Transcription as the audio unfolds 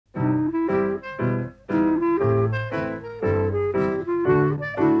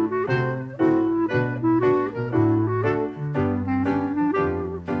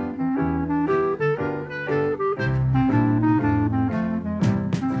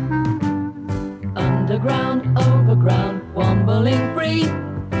underground, overground, wombling free.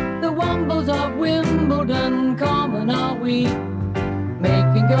 The Wombles of Wimbledon, common are we,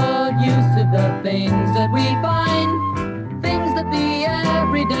 making good use of the things that we find, things that the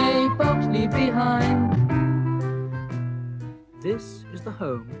everyday folks leave behind. This is the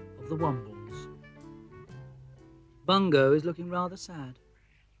home of the Wombles. Bungo is looking rather sad.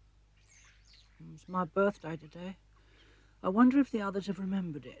 It's my birthday today. I wonder if the others have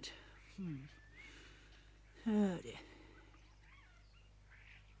remembered it. Oh dear.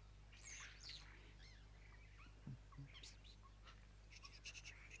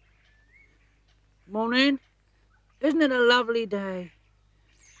 Morning. Isn't it a lovely day?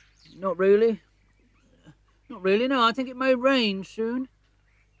 Not really. Not really, no. I think it may rain soon.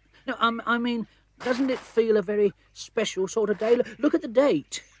 No, I mean, doesn't it feel a very special sort of day? Look at the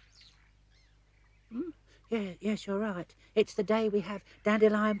date. Yeah, yes, you're right. It's the day we have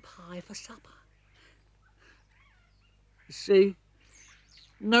dandelion pie for supper. You see,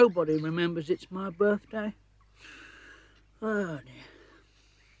 nobody remembers it's my birthday. Oh,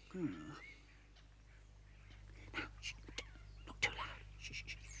 dear. Now, shh, not too loud. Shh, shh,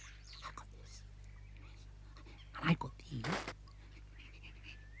 shh. I got this. And I got these.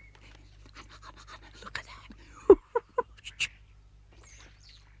 Look at that.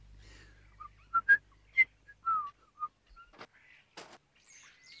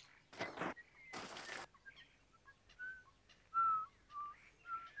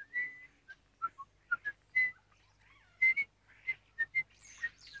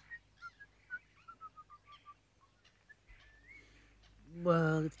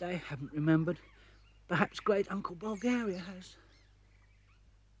 Well, if they haven't remembered, perhaps Great Uncle Bulgaria has.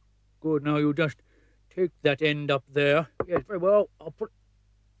 Good, now you just take that end up there. Yes, very well. I'll put...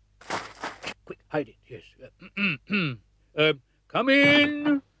 Quick, hide it, yes. Come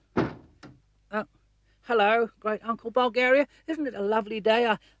in. Hello, Great Uncle Bulgaria. Isn't it a lovely day?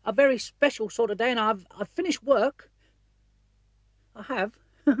 A very special sort of day, and I've finished work. I have.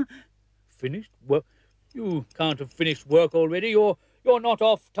 Finished work? You can't have finished work already. You're not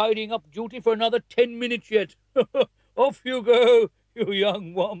off tidying up duty for another 10 minutes yet. Off you go, you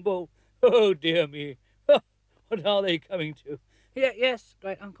young Womble. Oh, dear me. What are they coming to? Yes,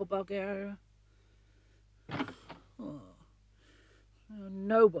 Great Uncle Bulgaria. Oh,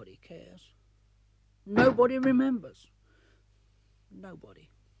 nobody cares. Nobody remembers. Nobody.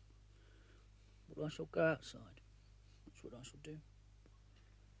 Well, I shall go outside. That's what I shall do.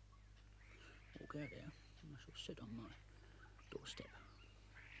 Walk out there, and I shall sit on my doorstep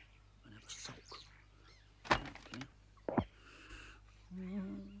and have a sulk. Okay.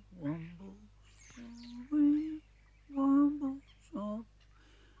 Wombles of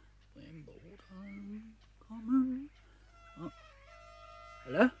Wimbledon, common. Oh.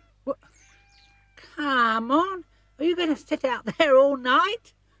 Hello? What? Come on. Are you going to sit out there all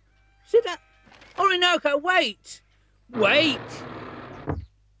night? Sit out. Orinoco, wait. Wait.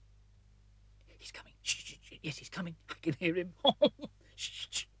 He's coming. Shh, shh, shh. Yes, he's coming. I can hear him.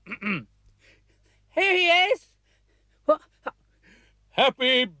 Shh. Here he is. What?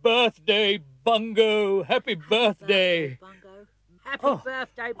 Happy birthday, Bungo. Happy birthday. Bungo. Happy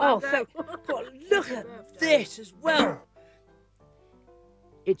birthday, Bungo. Oh, look at this as well.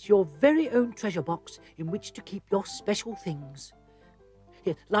 It's your very own treasure box in which to keep your special things.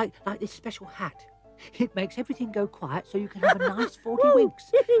 Here, like this special hat. It makes everything go quiet so you can have a nice 40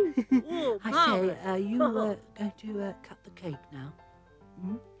 winks. I say, are you going to cut the cake now?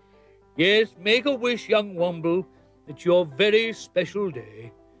 Hmm? Yes, make a wish, young Womble. It's your very special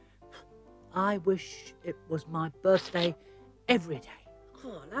day. I wish it was my birthday every day.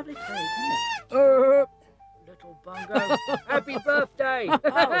 Oh, lovely cake, isn't it? Little Bungo, happy birthday!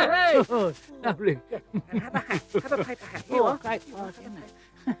 Hey! Oh, lovely. And have a hat, have a paper hat. Here you are. Great. Well, isn't it?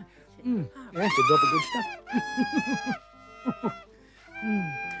 Yes, a drop of good stuff.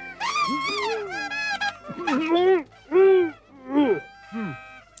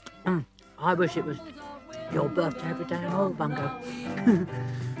 I wish it was your birthday every day and all, Bungo.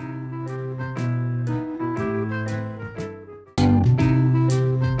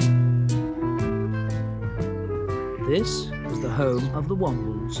 This is the home of the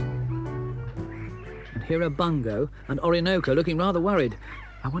Wombles. And here are Bungo and Orinoco looking rather worried.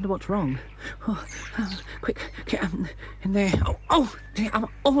 I wonder what's wrong. Oh, quick, get in there. Oh, dear, I'm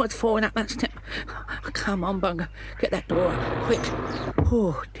almost falling up that step. Come on, Bungo, get that door up, quick.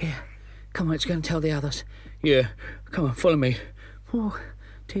 Oh, dear. Come on, let's go and tell the others. Yeah, come on, follow me. Oh,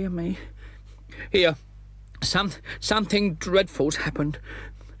 dear me. Here, something dreadful's happened.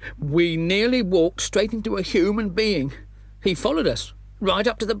 We nearly walked straight into a human being. He followed us right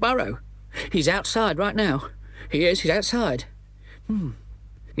up to the burrow. He's outside right now. He is, he's outside.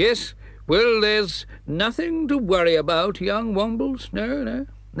 Yes, well, there's nothing to worry about, young Wombles. No,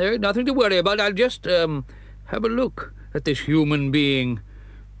 nothing to worry about. I'll just, have a look at this human being.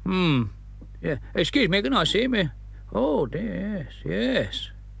 Yeah, excuse me, can I see him? Oh, yes.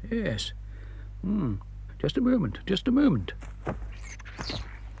 Just a moment.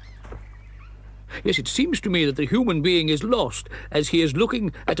 Yes, it seems to me that the human being is lost as he is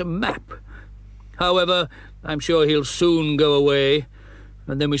looking at a map. However, I'm sure he'll soon go away,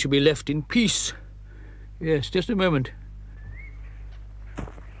 and then we shall be left in peace. Yes, just a moment.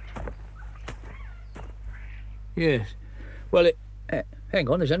 Yes. Well, hang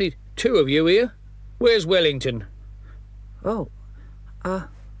on, there's only 2 of you here. Where's Wellington? Well, I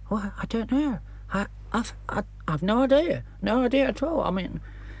don't know. I've no idea. No idea at all. I mean...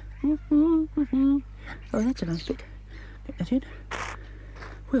 Oh, that's a nice bit. Take that in.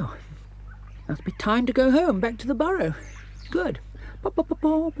 Well, must be time to go home, back to the burrow. Good.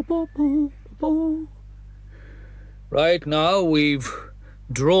 Right now we've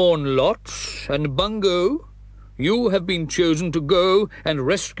drawn lots, and Bungo, you have been chosen to go and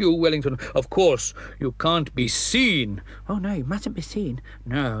rescue Wellington. Of course, you can't be seen. Oh, no, you mustn't be seen.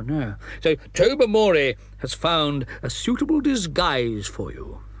 No. So Tobermory has found a suitable disguise for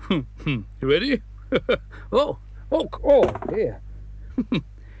you. You ready? Oh, dear.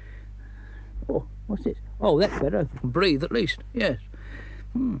 Oh, what's this? Oh, that's better. You can breathe at least. Yes.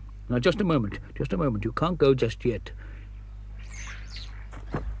 Now, just a moment. You can't go just yet.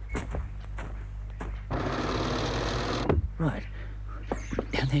 Right.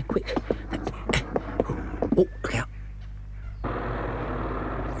 Down there, quick. Oh, look out.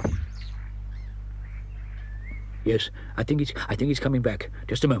 Yes, I think he's coming back.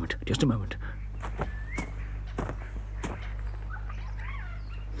 Just a moment.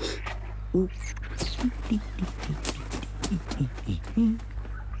 Ooh.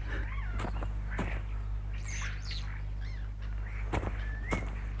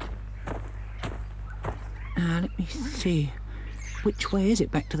 Let me see. Which way is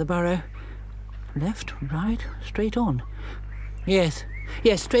it back to the burrow? Left, right, straight on. Yes,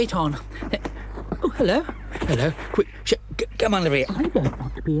 straight on. Oh, hello. Quick, come on over here. I don't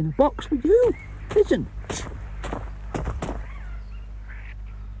want to be in a box with you. Listen.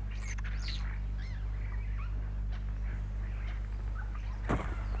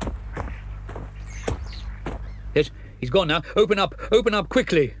 Yes, he's gone now. Open up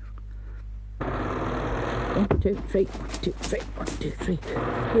quickly. 1, 2, 3, 1, 2, 3, 1, 2, 3.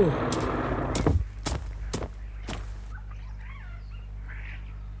 Oh.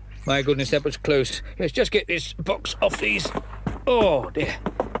 My goodness, that was close. Yes, just get this box off these. Oh, dear.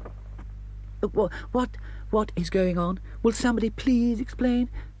 What is going on? Will somebody please explain?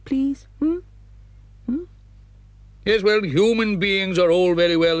 Please? Yes, well, human beings are all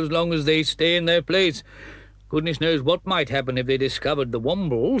very well as long as they stay in their place. Goodness knows what might happen if they discovered the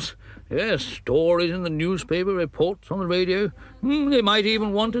Wombles. Yes, stories in the newspaper, reports on the radio. They might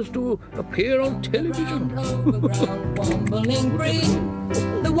even want us to appear on television. Wombling free.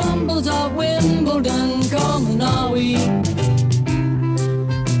 The Wombles of Wimbledon, common are we.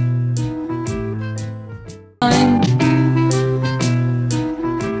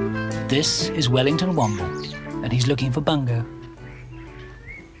 This is Wellington Womble, and he's looking for Bungo.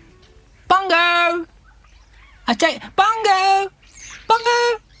 Bungo! I say, Bungo!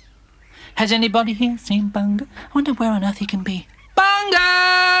 Bungo! Has anybody here seen Bungo? I wonder where on earth he can be.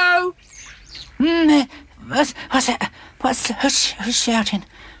 Bungo! What's that? Who's shouting?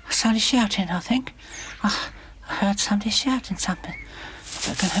 Somebody shouting, I think. I heard somebody shouting something.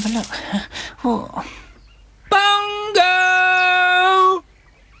 I'm going to have a look. Oh. Bungo!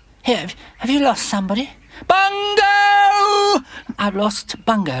 Here, have you lost somebody? Bungo! I've lost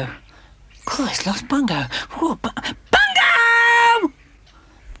Bungo. Oh, he's lost Bungo. Oh, Bungo!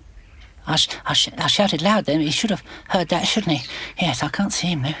 I shouted loud then. He should have heard that, shouldn't he? Yes, I can't see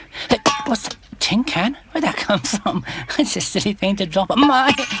him though. Look, what's that? Tin can? Where'd that come from? It's a silly thing to drop.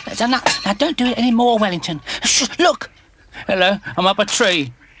 My, that's enough. Now don't do it anymore, Wellington. Shh, look. Hello, I'm up a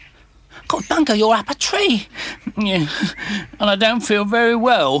tree. God, Bungo, you're up a tree. Yeah, and I don't feel very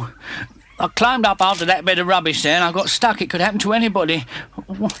well. I climbed up after that bit of rubbish there and I got stuck. It could happen to anybody.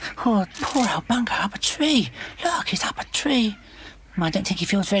 Oh, poor old Bungo up a tree. Look, he's up a tree. I don't think he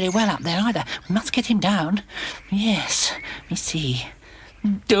feels very well up there either. We must get him down. Yes, let me see.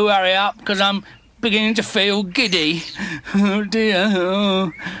 Do hurry up, because I'm beginning to feel giddy. Oh, dear.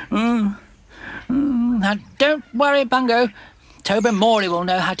 Now, don't worry, Bungo. Tobermory will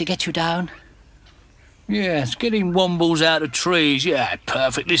know how to get you down. Yes, getting wombles out of trees. Yeah,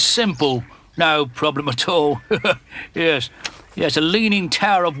 perfectly simple. No problem at all. Yes. Yes, a leaning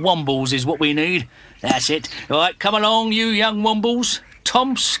tower of wombles is what we need. That's it. All right, come along, you young wombles.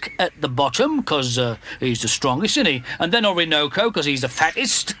 Tomsk at the bottom, because he's the strongest, isn't he? And then Orinoco, because he's the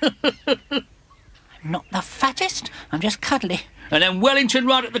fattest. I'm not the fattest. I'm just cuddly. And then Wellington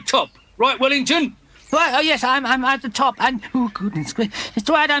right at the top. Right, Wellington? Right, oh yes, I'm at the top, and oh goodness, it's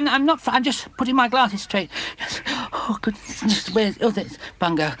all right. I'm not. I'm just putting my glasses straight. Yes. Oh goodness, where's there's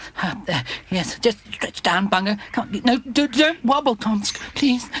Bungo? Up there. Yes, just stretch down, Bungo. Come on, no, don't wobble, Tomsk,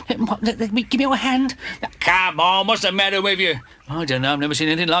 please. Give me your hand. Come on, what's the matter with you? I don't know. I've never seen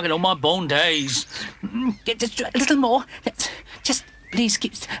anything like it all my born days. Just a little more. Just please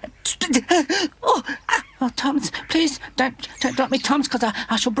keep. Oh, Toms, please don't drop me, Toms, because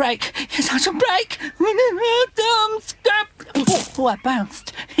I shall break. Yes, I shall break. Toms, oh, I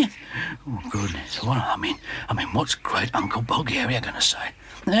bounced. Oh goodness! What I mean, what's great Uncle Bulgaria going to say?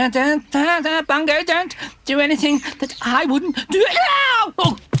 Bungo, don't do anything that I wouldn't do.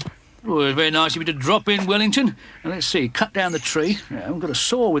 Oh, it's very nice of you to drop in, Wellington. And let's see, cut down the tree. Yeah, we've got a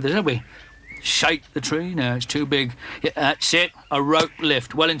saw with us, have we? Shake the tree. No, it's too big. Yeah, that's it. A rope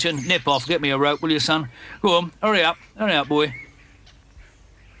lift. Wellington, nip off. Get me a rope, will you, son? Go on. Hurry up, boy.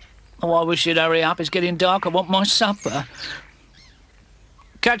 Oh, I wish you'd hurry up. It's getting dark. I want my supper.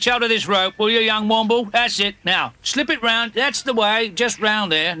 Catch hold of this rope, will you, young womble? That's it. Now, slip it round. That's the way. Just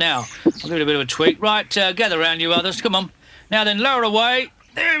round there. Now, I'll give it a bit of a tweak. Right, gather round, you others. Come on. Now then, lower away.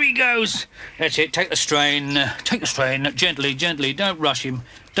 There he goes. That's it. Take the strain. Take the strain. Gently, gently. Don't rush him.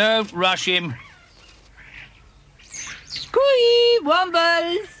 Don't rush him. Cooey,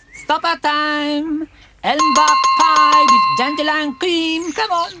 Wombles, supper time. Elmbach pie with dandelion cream.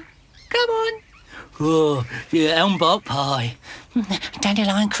 Come on, come on. Oh, yeah, Elmbach pie.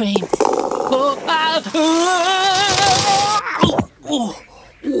 Dandelion cream.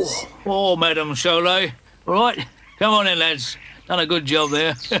 Oh, Madame Cholet. All right, come on in, lads. Done a good job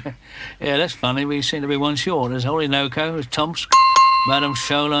there. Yeah, that's funny. We seem to be one short. There's Orinoco, there's Tomsk, Madame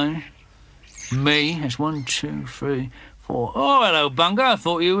Cholet, me. That's 1, 2, 3, 4. Oh, hello, Bungo. I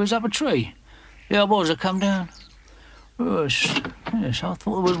thought you was up a tree. Yeah, I was. I come down. Yes, I thought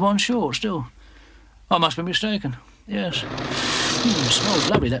there was one short still. I must be mistaken. Yes. Smells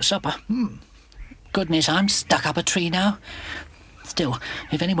lovely, that supper. Goodness, I'm stuck up a tree now. Still,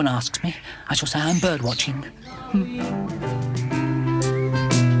 if anyone asks me, I shall say I'm bird watching.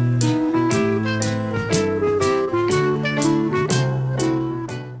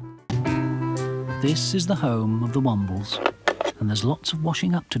 This is the home of the Wombles, and there's lots of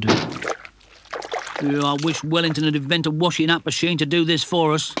washing up to do. Yeah, I wish Wellington had invented a washing up machine to do this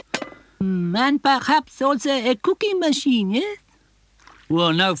for us. And perhaps also a cooking machine, yes?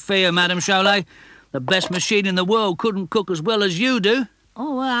 Well, no fear, Madame Cholet. The best machine in the world couldn't cook as well as you do.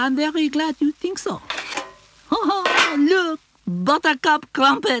 Oh, I'm very glad you think so. Oh, look, buttercup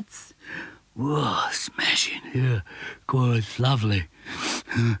crumpets. Whoa, smashing. Yeah, quite lovely.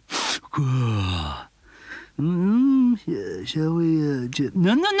 Shall we,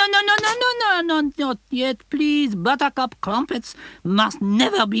 No, not yet, please. Buttercup crumpets must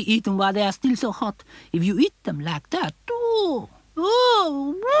never be eaten while they are still so hot. If you eat them like that, ooh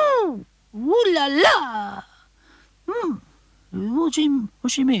la la. What you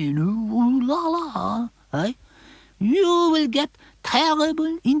mean, ooh la la, eh? You will get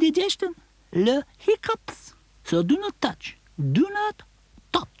terrible indigestion, le hiccups. So do not touch. Do not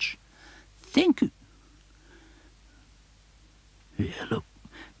touch. Thank you. Yeah, look,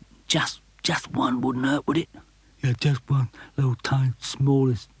 just one wouldn't hurt, would it? Yeah, just one little tiny,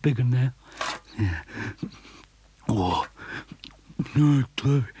 smallest, bigger now. Yeah. Oh, no,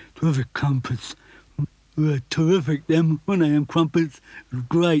 terrific crumpets. Terrific, them, when I am crumpets.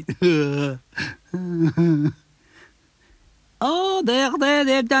 Great. Oh, there,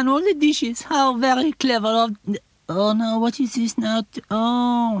 they've done all the dishes. How very clever. Oh, no, what is this now?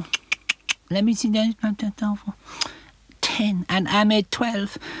 Oh, let me see. 10, and I'm at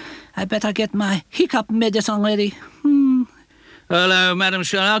 12. I better get my hiccup medicine ready. Hello, Madame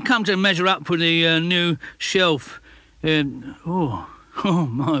Cholet. I'll come to measure up for the new shelf. Oh,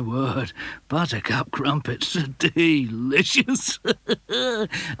 my word. Buttercup crumpets are delicious. Oh,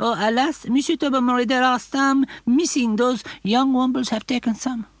 alas, Monsieur Tobermory, there are some missing. Those young Wombles have taken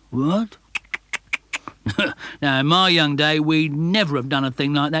some. What? Now, in my young day, we'd never have done a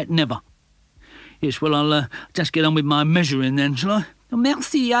thing like that, never. Yes, well, I'll just get on with my measuring then, shall I? Oh,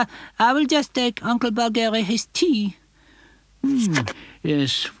 merci. I will just take Uncle Bulgaria his tea.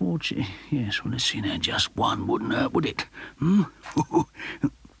 Yes, 40. Yes, well, let's see now. Just one wouldn't hurt, would it?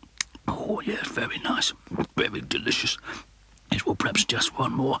 Oh, yes, very nice. Very delicious. Yes, well, perhaps just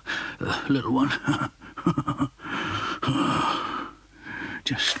one more little one.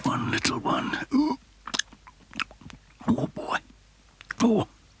 Just one little one. Ooh. Oh, boy. Oh.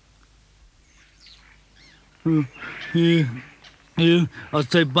 Yeah, I'll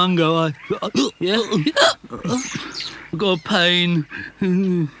say Bungo. Yeah? I've got a pain.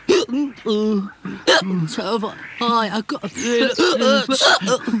 So have I. I've got a...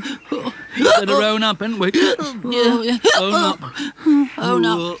 Better own up, haven't we? Yeah. Own up. Own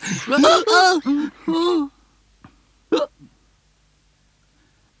up.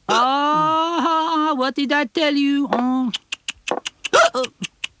 Ah, what did I tell you?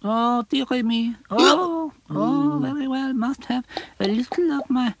 Oh, dear me. Oh, very well. Must have a little of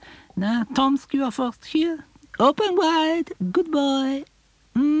my Tom skewer first here. Open wide. Good boy.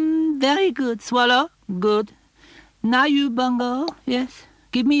 Very good. Swallow. Good. Now you, Bungo. Yes.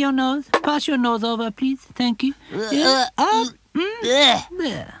 Give me your nose. Pass your nose over, please. Thank you. Yeah. Up. There.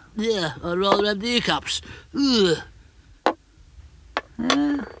 Yeah, I'd rather have the hiccups.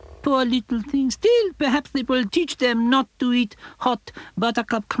 Poor little thing. Still, perhaps they will teach them not to eat hot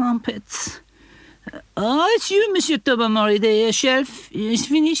buttercup crumpets. Oh, it's you, Monsieur Tobermory. The shelf is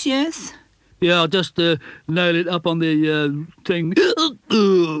finished, yes? Yeah, I'll just nail it up on the thing.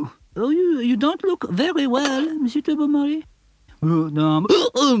 Oh, you don't look very well, Monsieur Tobermory. No,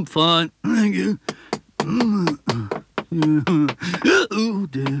 I'm fine. Thank you. Oh,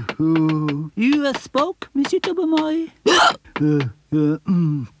 dear. Oh. You spoke, Monsieur Tobermory?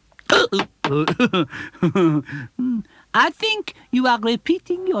 I think you are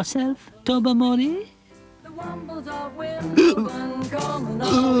repeating yourself, Tobermory. The Wombles of Wimbledon, come and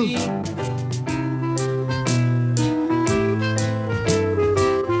all we